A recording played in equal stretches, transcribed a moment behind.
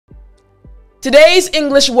Today's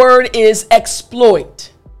English word is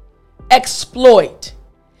exploit. Exploit.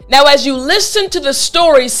 Now, as you listen to the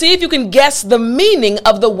story, see if you can guess the meaning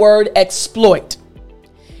of the word exploit.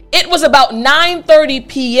 It was about 9:30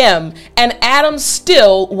 p.m. and Adam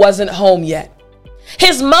still wasn't home yet.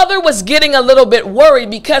 His mother was getting a little bit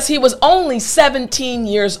worried because he was only 17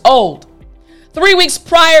 years old. 3 weeks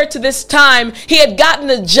prior to this time, he had gotten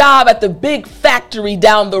a job at the big factory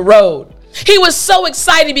down the road. He was so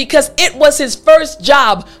excited because it was his first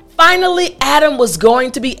job. Finally, Adam was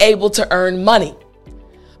going to be able to earn money.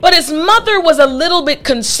 But his mother was a little bit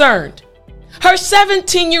concerned. Her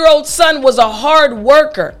 17-year-old son was a hard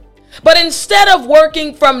worker. But instead of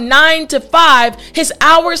working from 9 to 5, his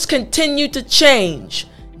hours continued to change.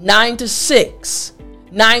 9 to 6,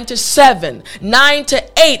 9 to 7, 9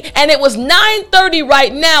 to 8, and it was 9:30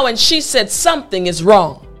 right now, and she said something is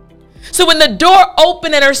wrong. So when the door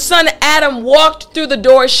opened and her son Adam walked through the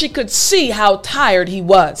door, she could see how tired he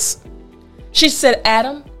was. She said,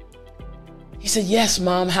 "Adam?" He said, "Yes,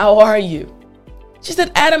 Mom, how are you?" She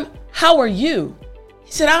said, "Adam, how are you?"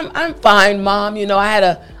 He said, I'm fine, Mom. I had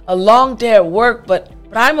a long day at work, but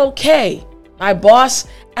I'm okay. My boss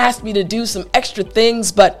asked me to do some extra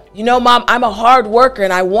things, but Mom, I'm a hard worker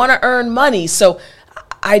and I want to earn money, so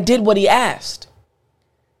I did what he asked."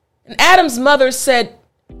 And Adam's mother said,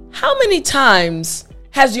 "How many times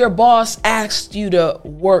has your boss asked you to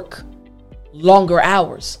work longer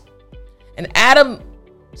hours?" And Adam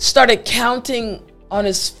started counting on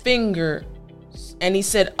his finger and he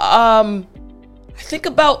said, I think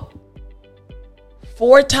about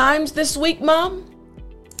 4 times this week, Mom.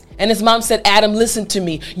 And his mom said, "Adam, listen to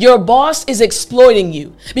me. Your boss is exploiting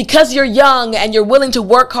you. Because you're young and you're willing to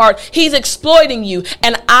work hard, he's exploiting you.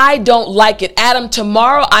 And I don't like it. Adam,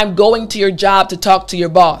 tomorrow I'm going to your job to talk to your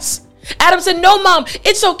boss." Adam said, "No, Mom,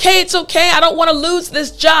 it's okay. I don't want to lose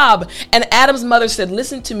this job." And Adam's mother said,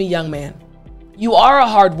 "Listen to me, young man. You are a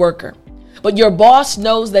hard worker. But your boss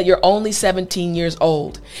knows that you're only 17 years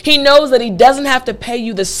old. He knows that he doesn't have to pay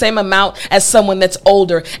you the same amount as someone that's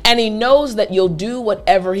older. And he knows that you'll do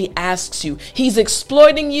whatever he asks you. He's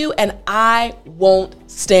exploiting you, and I won't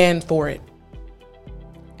stand for it."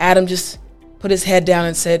 Adam just put his head down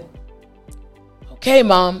and said, "Okay,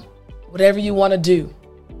 Mom, whatever you want to do."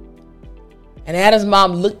 And Adam's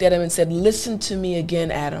mom looked at him and said, "Listen to me again,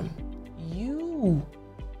 Adam. You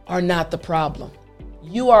are not the problem.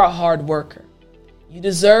 You are a hard worker. You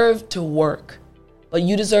deserve to work, but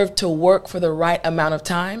you deserve to work for the right amount of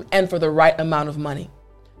time and for the right amount of money.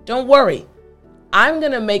 Don't worry. I'm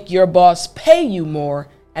going to make your boss pay you more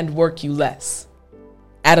and work you less."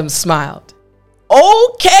 Adam smiled.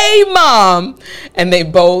 "Okay, Mom." And they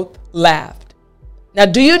both laughed. Now,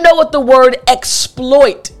 do you know what the word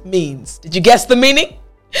exploit means? Did you guess the meaning?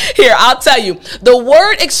 Here, I'll tell you. The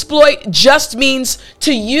word exploit just means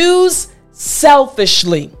to use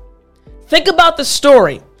selfishly. Think about the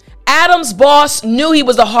story. Adam's boss knew he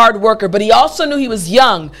was a hard worker, but he also knew he was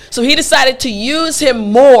young. So he decided to use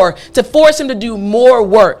him more, to force him to do more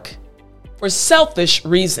work for selfish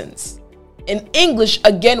reasons. In English,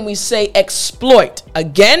 again, we say exploit,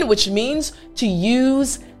 again, which means to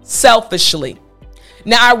use selfishly.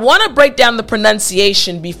 Now, I want to break down the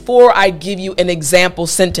pronunciation before I give you an example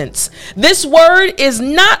sentence. This word is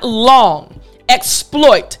not long,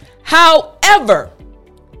 exploit. However,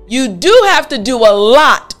 you do have to do a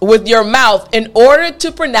lot with your mouth in order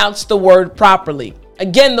to pronounce the word properly.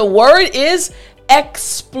 Again, the word is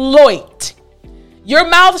exploit. Your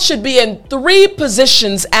mouth should be in 3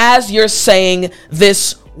 positions as you're saying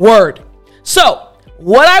this word. So,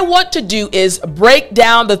 what I want to do is break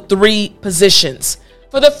down the 3 positions.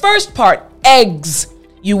 For the first part, eggs,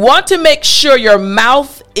 you want to make sure your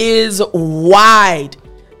mouth is wide.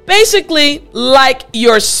 Basically, like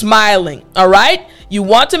you're smiling, all right? You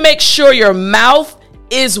want to make sure your mouth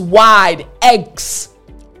is wide. Eggs,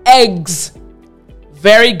 eggs.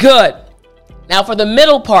 Very good. Now for the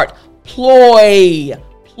middle part, ploy,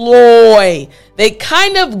 ploy. They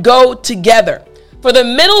kind of go together. For the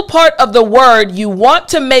middle part of the word, you want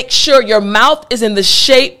to make sure your mouth is in the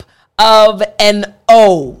shape of an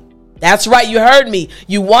O. That's right, you heard me.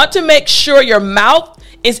 You want to make sure your mouth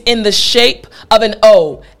is in the shape of an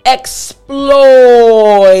O. Exploit.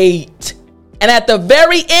 And at the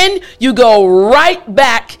very end, you go right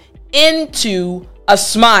back into a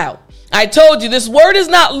smile. I told you this word is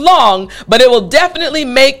not long, but it will definitely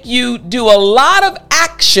make you do a lot of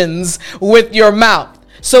actions with your mouth.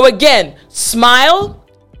 So again, smile,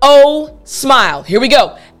 O, smile. Here we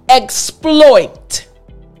go. Exploit.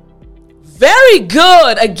 Very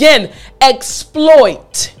good. Again,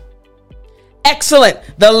 exploit. Excellent.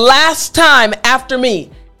 The last time after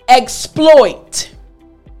me. exploit.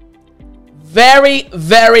 Very,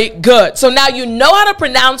 very good. So now you know how to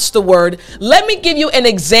pronounce the word. Let me give you an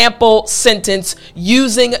example sentence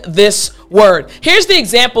using this word. Here's the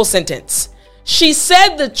example sentence. She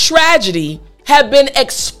said the tragedy had been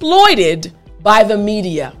exploited by the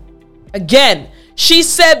media. Again, she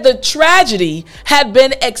said the tragedy had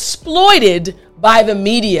been exploited by the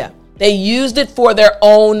media. They used it for their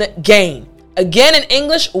own gain. Again, in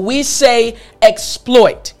English, we say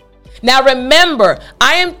exploit. Now remember,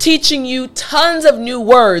 I am teaching you tons of new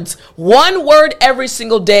words, one word every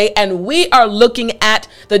single day, and we are looking at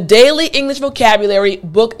the Daily English Vocabulary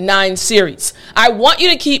Book 9 series. I want you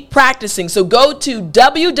to keep practicing, so go to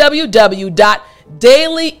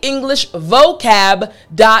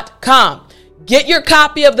www.dailyenglishvocab.com. Get your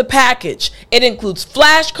copy of the package. It includes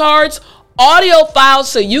flashcards, audio files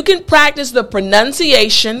so you can practice the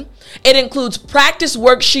pronunciation. It includes practice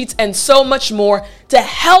worksheets and so much more to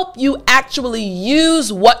help you actually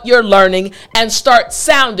use what you're learning and start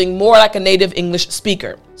sounding more like a native English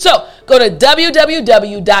speaker. So go to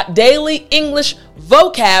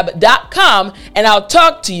www.dailyenglishvocab.com and I'll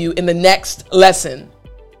talk to you in the next lesson.